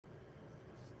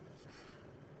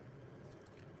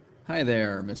Hi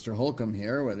there, Mr. Holcomb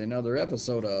here with another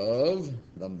episode of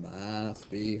The Math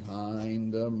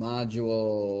Behind the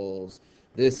Modules.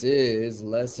 This is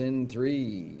Lesson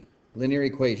 3, Linear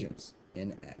Equations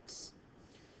in X.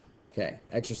 Okay,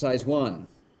 exercise 1.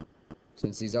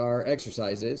 Since these are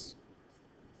exercises,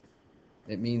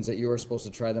 it means that you are supposed to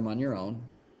try them on your own.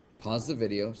 Pause the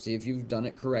video, see if you've done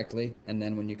it correctly, and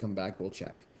then when you come back, we'll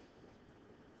check.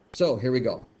 So, here we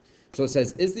go. So it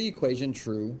says, is the equation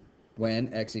true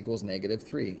when x equals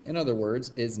 -3? In other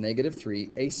words, is -3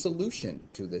 a solution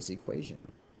to this equation?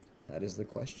 That is the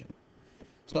question.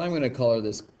 So I'm going to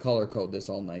color code this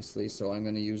all nicely. So I'm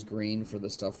going to use green for the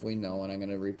stuff we know, and I'm going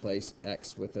to replace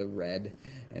x with a red.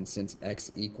 And since x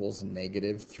equals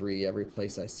 -3, every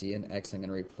place I see an x, I'm going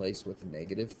to replace with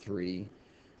 -3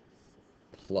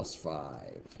 plus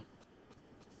 5.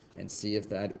 And see if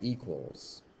that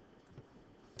equals.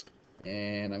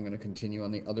 And I'm going to continue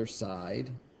on the other side.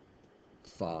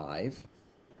 5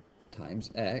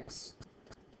 times x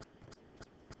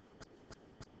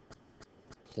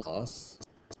plus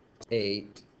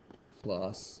 8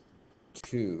 plus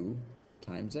 2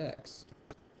 times x.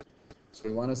 So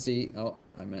we want to see, oh,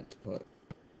 I meant to put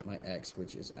my x,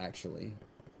 which is actually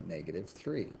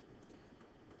 -3.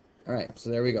 All right, so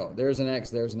there we go. There's an x,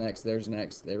 there's an x, there's an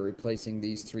x. They're replacing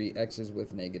these three x's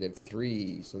with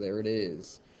 -3. So there it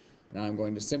is. Now I'm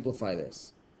going to simplify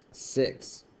this.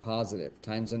 6 positive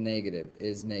times a negative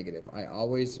is negative. I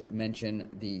always mention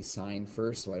the sign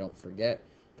first so I don't forget.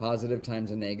 Positive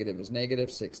times a negative is negative.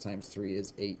 6 times 3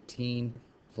 is 18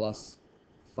 plus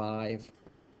 5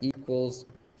 equals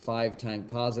 5 times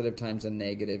positive times a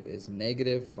negative is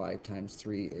negative. 5 times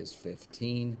 3 is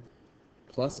 15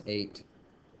 plus 8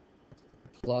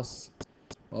 plus,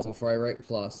 well, before I write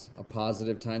plus, a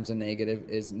positive times a negative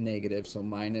is negative, so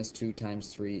 -2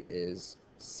 times 3 is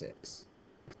 6.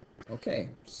 Okay,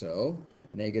 so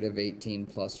 -18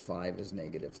 plus 5 is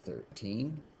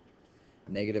 -13.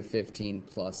 -15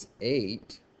 plus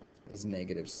 8 is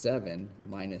 -7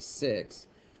 minus 6,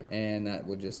 and that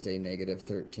would just stay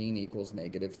 -13 equals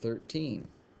 -13.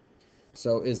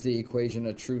 So is the equation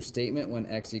a true statement when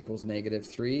x equals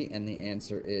 -3? And the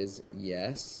answer is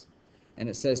yes. And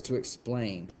it says to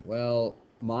explain. Well,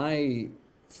 my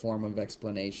form of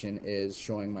explanation is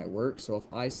showing my work. So if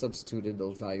I substituted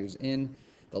those values in,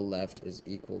 the left is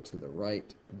equal to the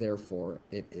right. Therefore,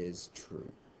 it is true.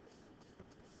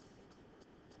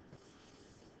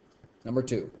 Number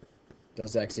 2.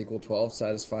 Does x equal 12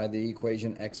 satisfy the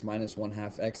equation x minus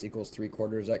 1/2 x equals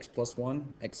 3/4 x plus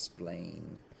 1?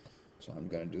 Explain. So I'm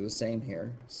going to do the same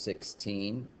here.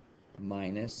 16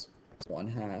 minus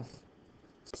 1/2.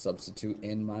 Substitute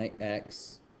in my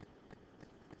x,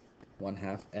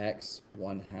 1/2 x,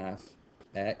 1/2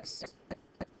 x,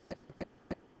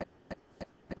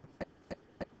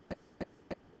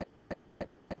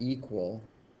 equal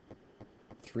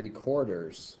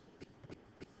 3/4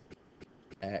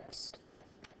 x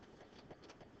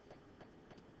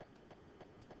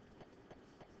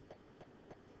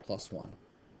plus 1.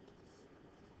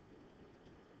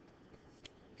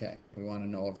 Okay, we want to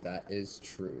know if that is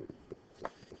true.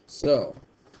 So,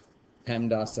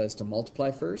 PEMDAS says to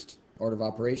multiply first, order of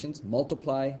operations,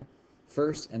 multiply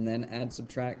first and then add,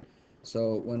 subtract.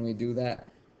 So when we do that,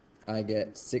 I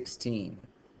get 16.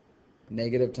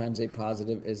 Negative times a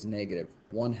positive is negative.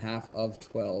 1/2 of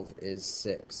 12 is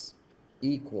 6.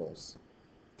 Equals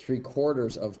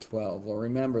 3/4 of 12. Well,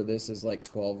 remember, this is like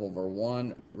 12 over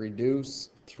 1. Reduce.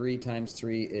 3 times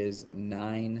 3 is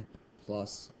 9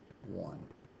 plus 1.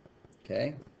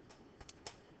 Okay?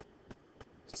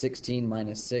 16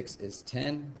 minus 6 is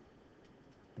 10.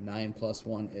 9 plus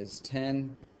 1 is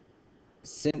 10.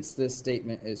 Since this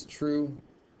statement is true,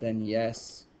 then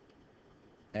yes,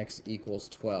 x equals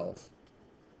 12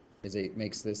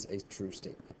 makes this a true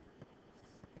statement.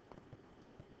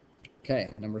 Okay,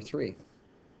 number 3.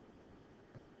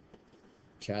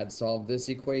 Chad solved this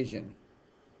equation,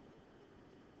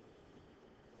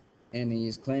 and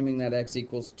he's claiming that x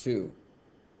equals 2.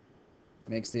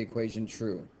 Makes the equation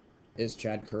true. Is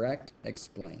Chad correct?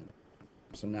 Explain.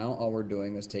 So now all we're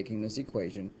doing is taking this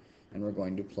equation and we're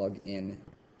going to plug in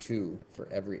 2 for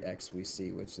every x we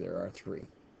see, which there are 3.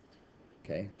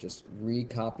 Okay, just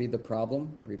recopy the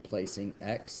problem, replacing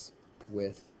x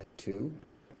with 2.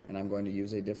 And I'm going to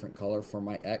use a different color for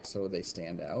my x so they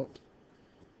stand out.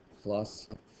 Plus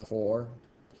 4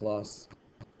 plus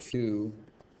 2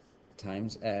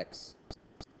 times x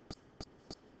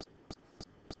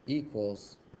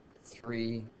equals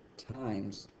 3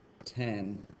 times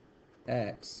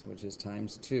 10x, which is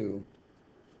times 2.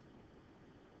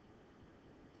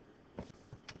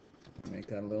 Make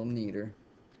that a little neater.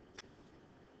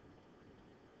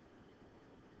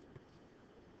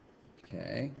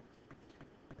 Okay.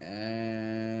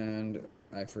 And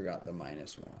I forgot the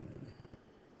minus 1.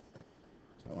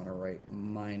 So I want to write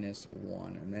minus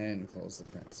 1 and then close the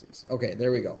parentheses. Okay,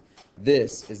 there we go.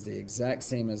 This is the exact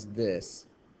same as this,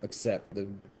 except the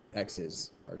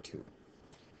x's are 2.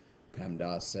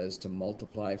 PEMDAS says to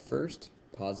multiply first.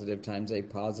 Positive times a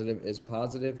positive is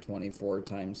positive. 24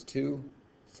 times 2,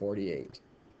 48.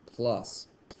 Plus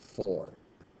 4.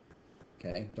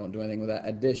 Okay, don't do anything with that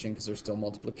addition because there's still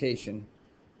multiplication.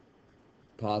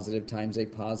 Positive times a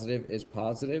positive is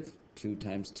positive. 2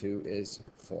 times 2 is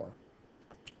 4.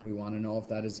 We want to know if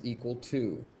that is equal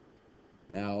to.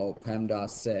 Now,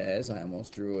 PEMDAS says, I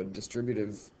almost drew a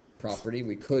distributive property.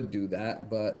 We could do that,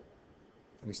 but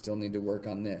we still need to work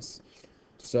on this.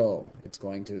 So it's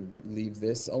going to leave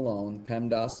this alone.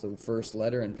 PEMDAS, the first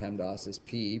letter in PEMDAS is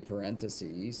P,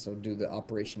 parentheses. So do the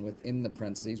operation within the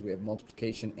parentheses. We have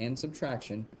multiplication and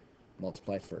subtraction.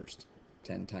 Multiply first.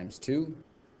 10 times 2,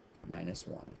 minus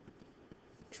 1.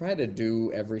 Try to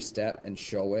do every step and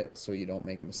show it so you don't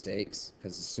make mistakes.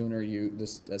 Because as soon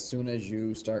as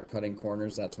you start cutting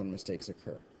corners, that's when mistakes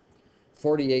occur.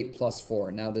 48 plus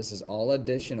 4. Now this is all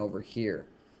addition over here.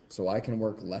 So I can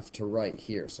work left to right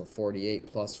here. So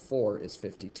 48 plus 4 is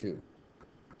 52.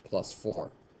 Plus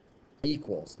 4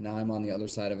 equals. Now I'm on the other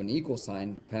side of an equal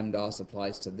sign. PEMDAS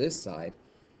applies to this side.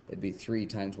 It'd be 3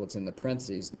 times what's in the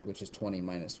parentheses, which is 20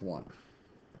 minus 1.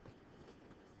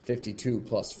 52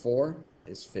 plus 4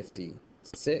 is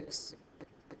 56.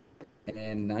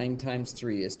 And 9 times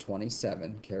 3 is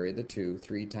 27. Carry the 2.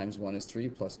 3 times 1 is 3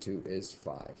 plus 2 is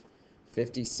 5.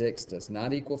 56 does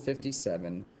not equal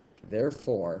 57.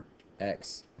 Therefore,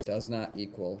 x does not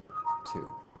equal 2.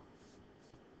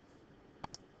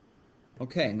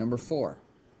 Okay, number 4.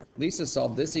 Lisa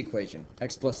solved this equation.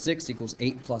 X plus 6 equals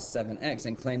 8 plus 7x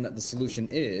and claimed that the solution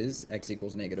is x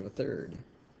equals negative a third.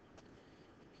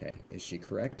 Okay, is she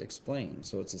correct? Explain.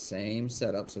 So it's the same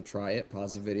setup, so try it.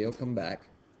 Pause the video, come back.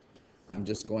 I'm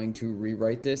just going to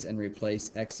rewrite this and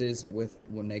replace x's with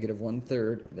negative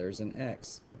 1/3. There's an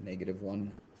x. Negative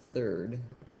 1/3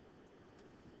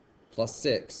 plus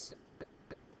 6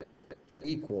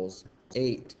 equals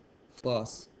 8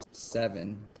 plus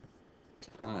 7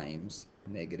 times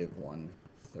negative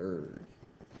 1/3.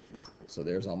 So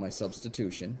there's all my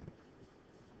substitution.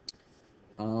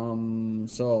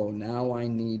 So now I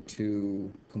need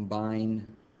to combine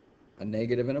a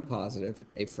negative and a positive,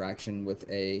 a fraction with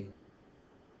a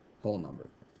whole number.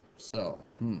 So,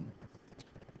 you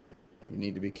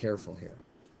need to be careful here.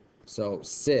 So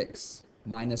 6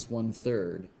 minus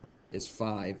 1/3 is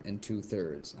 5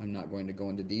 2/3. I'm not going to go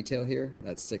into detail here.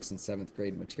 That's 6th and 7th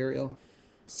grade material.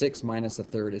 6 minus a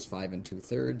third is 5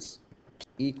 2/3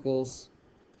 equals,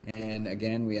 and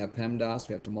again we have PEMDAS.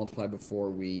 We have to multiply before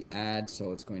we add,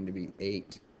 so it's going to be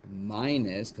 8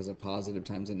 minus, because a positive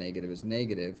times a negative is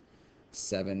negative,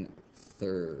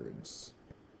 7/3.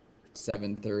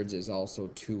 7/3 is also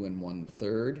 2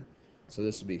 1/3. So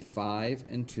this would be 5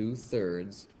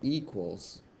 2/3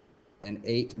 equals, and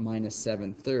 8 minus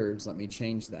 7/3, let me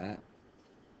change that.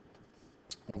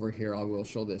 Over here I will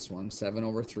show this one. 7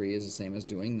 over 3 is the same as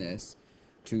doing this.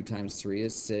 2 times 3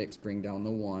 is 6, bring down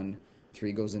the 1.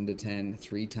 3 goes into 10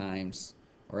 3 times,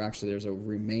 or actually there's a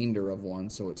remainder of 1,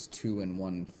 so it's 2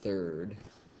 1/3.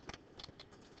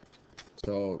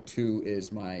 So 2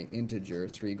 is my integer,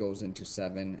 3 goes into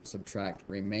 7, subtract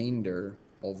remainder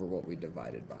over what we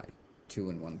divided by,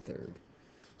 2 1/3.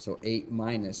 So 8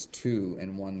 minus 2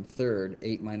 1/3,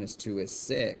 8 minus 2 is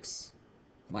 6,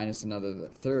 minus another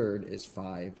third is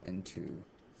 5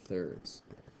 2/3.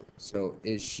 So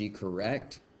is she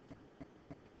correct?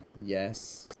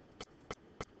 Yes.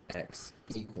 X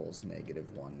equals negative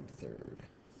 1/3.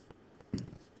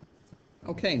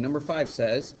 Okay, number 5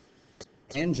 says,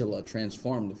 Angela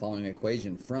transformed the following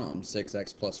equation from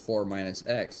 6x plus 4 minus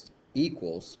x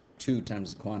equals 2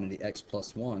 times the quantity x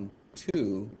plus 1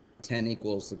 to 10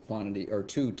 equals the quantity, or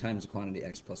 2 times the quantity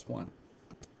x plus 1.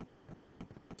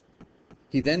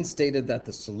 He then stated that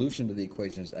the solution to the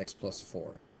equation is x plus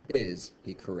 4. Is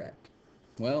he correct?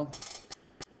 Well,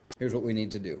 here's what we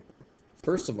need to do.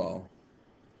 First of all,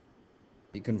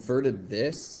 he converted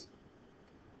this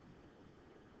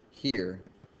here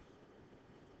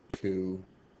to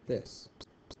this.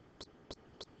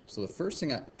 So the first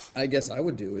thing I guess I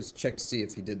would do is check to see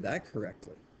if he did that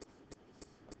correctly.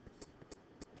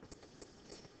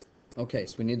 Okay,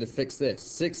 so we need to fix this.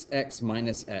 6x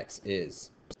minus x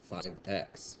is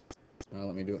 5x. Now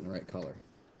let me do it in the right color.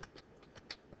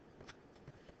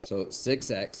 So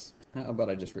 6x, how about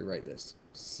I just rewrite this?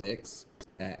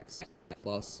 6x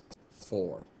plus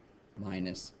 4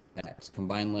 minus x.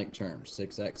 Combine like terms.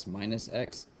 6x minus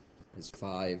x is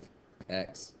 5x.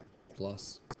 2x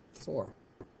plus 4.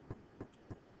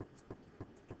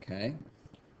 Okay,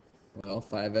 well,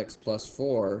 5x plus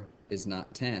 4 is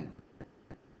not 10.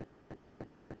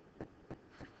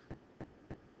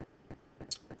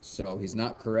 So he's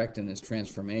not correct in his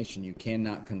transformation. You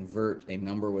cannot convert a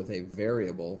number with a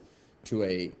variable to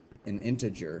an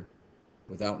integer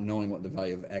without knowing what the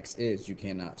value of x is. You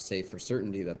cannot say for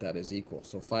certainty that that is equal.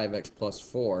 So 5x plus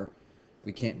 4,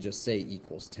 we can't just say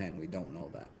equals 10. We don't know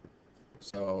that.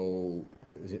 So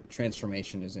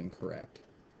transformation is incorrect.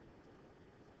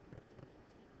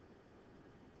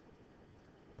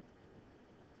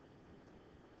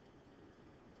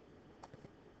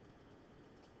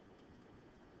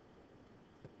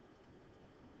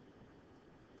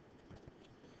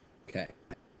 Okay.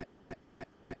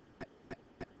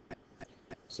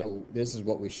 So this is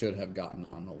what we should have gotten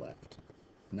on the left,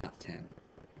 not 10.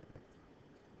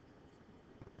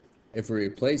 If we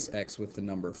replace x with the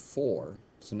number 4,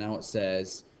 so now it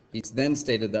says, he's then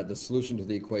stated that the solution to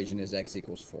the equation is x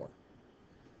equals 4.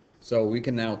 So we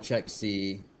can now check,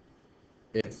 see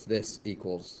if this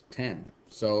equals 10.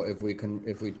 So if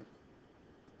we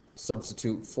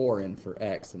substitute 4 in for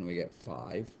x, then we get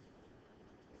 5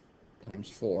 times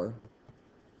 4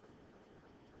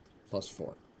 plus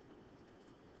 4,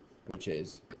 which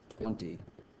is 20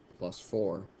 plus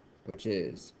 4, which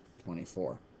is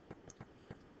 24.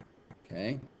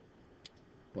 Okay,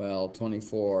 well,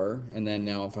 24, and then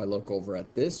now if I look over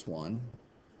at this one,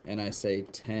 and I say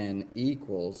 10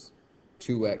 equals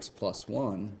 2x plus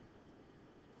 1,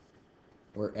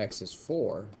 where x is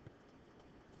 4,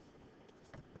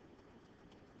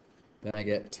 then I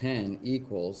get 10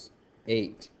 equals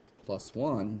 8 plus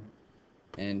 1,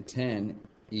 and 10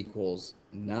 equals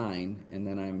 9, and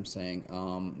then I'm saying,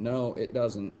 no, it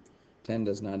doesn't. 10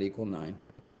 does not equal 9.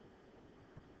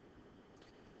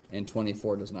 And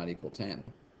 24 does not equal 10.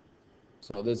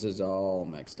 So this is all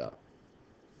mixed up.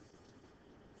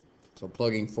 So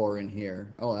plugging 4 in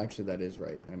here, oh, actually that is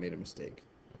right. I made a mistake.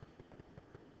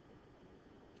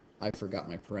 I forgot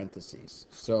my parentheses.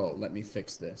 So let me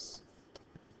fix this.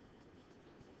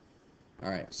 All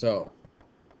right, so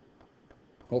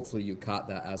hopefully you caught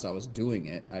that as I was doing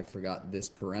it. I forgot this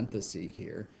parenthesis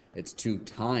here. It's 2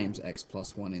 times x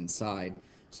plus 1 inside.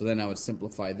 So then I would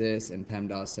simplify this, and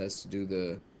PEMDAS says to do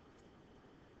the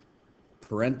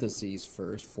parentheses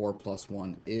first. 4 plus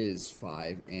 1 is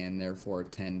 5, and therefore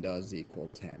 10 does equal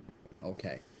 10.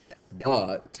 Okay,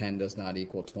 but 10 does not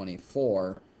equal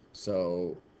 24,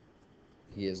 so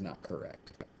he is not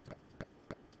correct.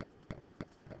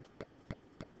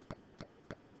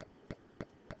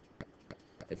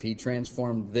 If he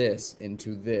transformed this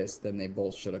into this, then they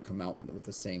both should have come out with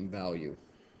the same value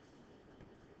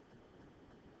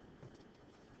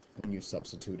when you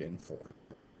substitute in 4.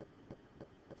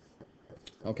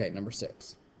 Okay, number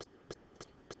 6.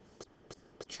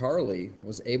 Charlie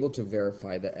was able to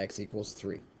verify that x equals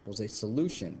 3 was a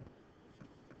solution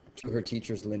to her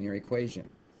teacher's linear equation,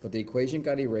 but the equation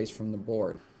got erased from the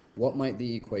board. What might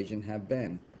the equation have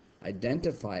been?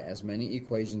 Identify as many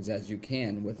equations as you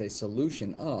can with a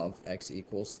solution of x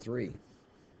equals 3.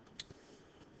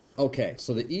 Okay,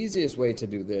 so the easiest way to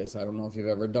do this, I don't know if you've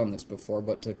ever done this before,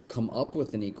 but to come up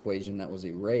with an equation that was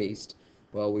erased,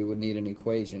 well, we would need an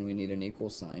equation. We need an equal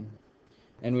sign.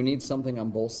 And we need something on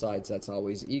both sides that's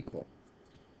always equal.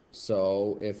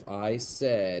 So if I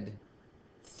said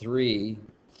 3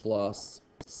 plus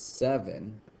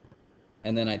 7,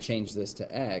 and then I change this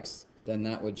to x, then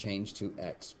that would change to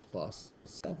x plus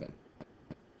 7.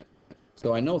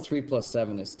 So I know 3 plus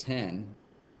 7 is 10.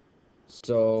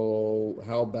 So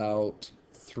how about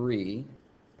 3,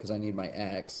 because I need my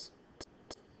x,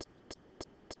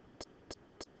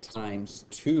 times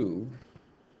 2,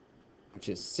 which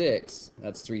is 6.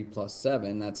 That's 3 plus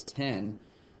 7. That's 10.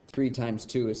 3 times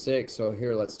 2 is 6. So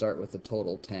here, let's start with the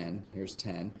total 10. Here's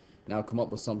 10. Now come up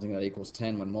with something that equals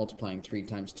 10 when multiplying 3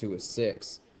 times 2 is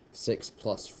 6. 6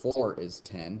 plus 4 is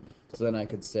 10. So then I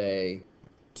could say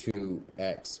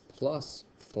 2x plus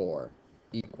 4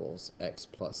 equals x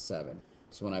plus 7.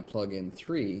 So when I plug in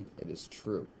 3, it is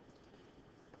true.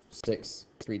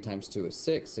 3 times 2 is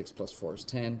 6. 6 plus 4 is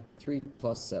 10. 3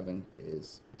 plus 7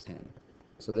 is 10.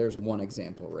 So there's one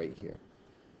example right here.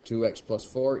 2x plus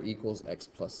 4 equals x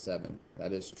plus 7.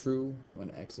 That is true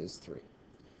when x is 3.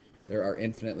 There are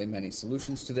infinitely many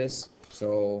solutions to this,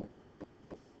 so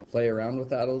play around with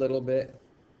that a little bit.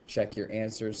 Check your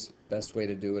answers. Best way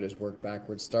to do it is work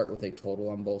backwards. Start with a total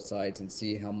on both sides and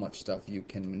see how much stuff you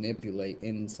can manipulate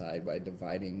inside by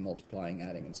dividing, multiplying,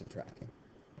 adding, and subtracting.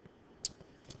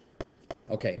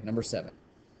 Okay, number 7.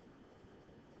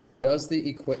 Does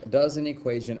an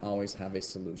equation always have a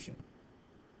solution?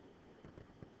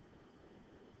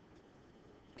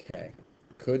 Okay.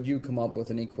 Could you come up with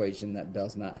an equation that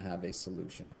does not have a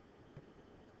solution?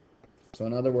 So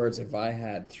in other words, if I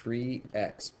had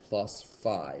 3x plus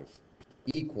 5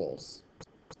 equals,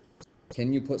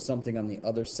 can you put something on the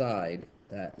other side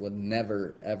that would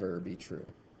never, ever be true?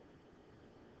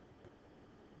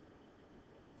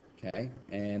 Okay,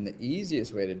 and the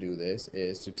easiest way to do this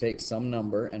is to take some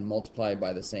number and multiply it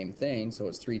by the same thing, so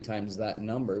it's 3 times that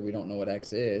number. We don't know what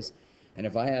x is. And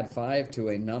if I add 5 to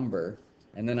a number,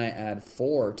 and then I add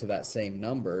 4 to that same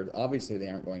number, obviously they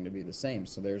aren't going to be the same.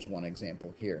 So there's one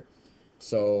example here.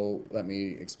 So let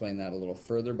me explain that a little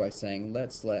further by saying,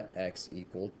 let's let x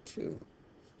equal 2.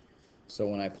 So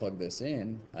when I plug this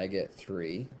in, I get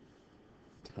 3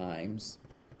 times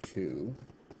 2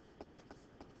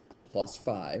 plus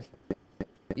 5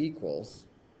 equals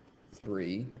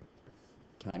 3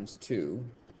 times 2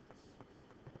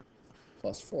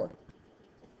 plus 4.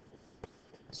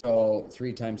 So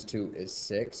 3 times 2 is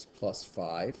 6 plus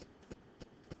 5.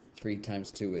 3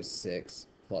 times 2 is 6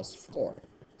 plus 4.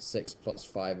 6 plus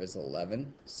 5 is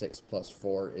 11. 6 plus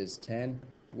 4 is 10.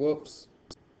 Whoops,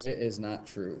 it is not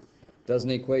true. Does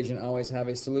an equation always have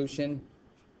a solution?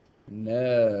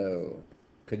 No.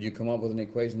 Could you come up with an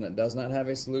equation that does not have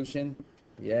a solution?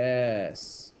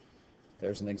 Yes.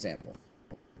 There's an example.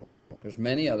 There's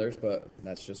many others, but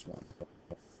that's just one.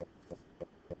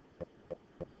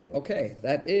 Okay,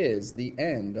 that is the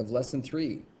end of lesson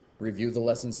 3. Review the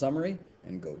lesson summary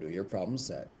and go do your problem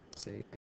set. See?